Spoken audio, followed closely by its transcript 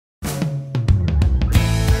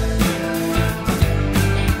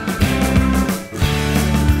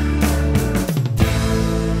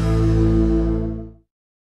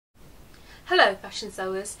fashion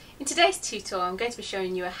sewers. In today's tutorial I'm going to be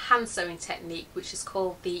showing you a hand sewing technique which is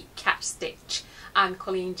called the catch stitch. I'm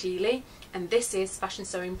Colleen and this is Fashion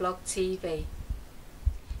Sewing Blog TV.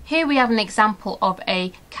 Here we have an example of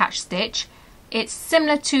a catch stitch. It's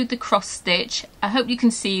similar to the cross stitch. I hope you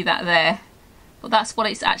can see that there, but that's what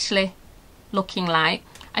it's actually looking like.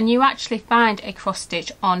 And you actually find a cross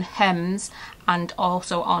stitch on hems and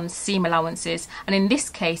also on seam allowances, and in this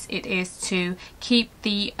case it is to keep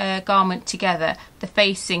the garment together, the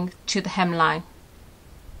facing to the hemline.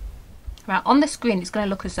 Right, on the screen it's going to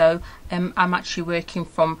look as though I'm actually working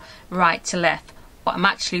from right to left, but I'm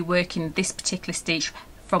actually working this particular stitch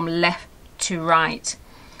from left to right.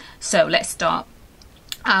 So let's start.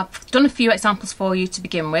 I've done a few examples for you to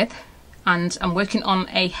begin with, and I'm working on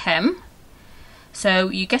a hem. So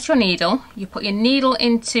you get your needle, you put your needle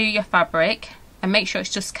into your fabric and make sure it's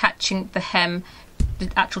just catching the hem,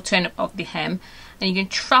 the actual turn up of the hem, and you can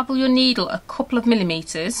travel your needle a couple of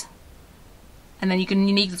millimeters, and then your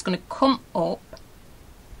needle's going to come up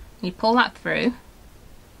and you pull that through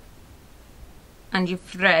and your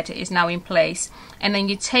thread is now in place, and then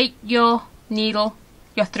you take your needle,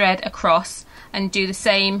 your thread across and do the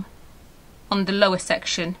same on the lower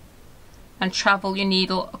section and travel your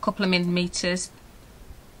needle a couple of millimeters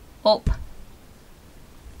up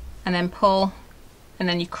and then pull, and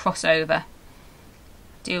then you cross over.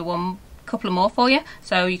 Do one couple more for you.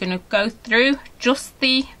 So you're going to go through just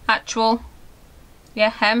the actual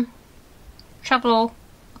hem, travel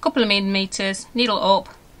a couple of millimeters, needle up,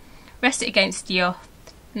 rest it against your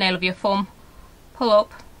nail of your thumb, pull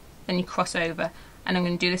up, then you cross over, and I'm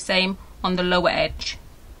going to do the same on the lower edge,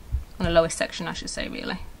 on the lower section I should say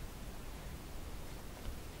really.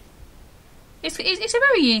 It's a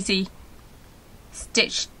very easy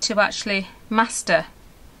stitch to actually master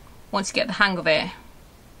once you get the hang of it,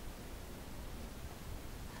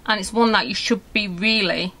 and it's one that you should be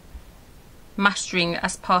really mastering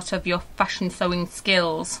as part of your fashion sewing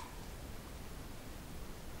skills.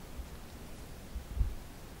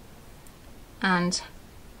 And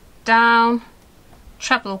down,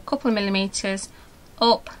 travel a couple of millimeters,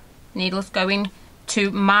 up, needles going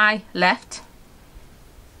to my left,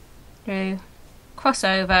 through, cross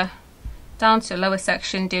over, down to the lower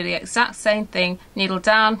section, do the exact same thing, needle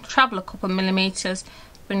down, travel a couple of millimeters,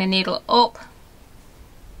 bring the needle up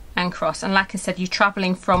and cross. And like I said, you're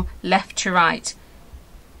travelling from left to right.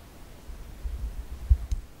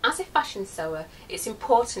 As a fashion sewer, it's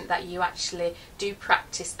important that you actually do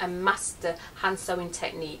practice and master hand sewing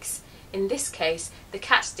techniques. In this case, the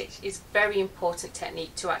catch stitch is a very important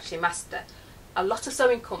technique to actually master. A lot of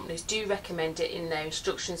sewing companies do recommend it in their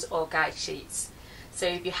instructions or guide sheets. So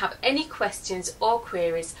if you have any questions or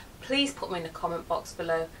queries, please put them in the comment box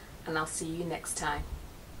below, and I'll see you next time.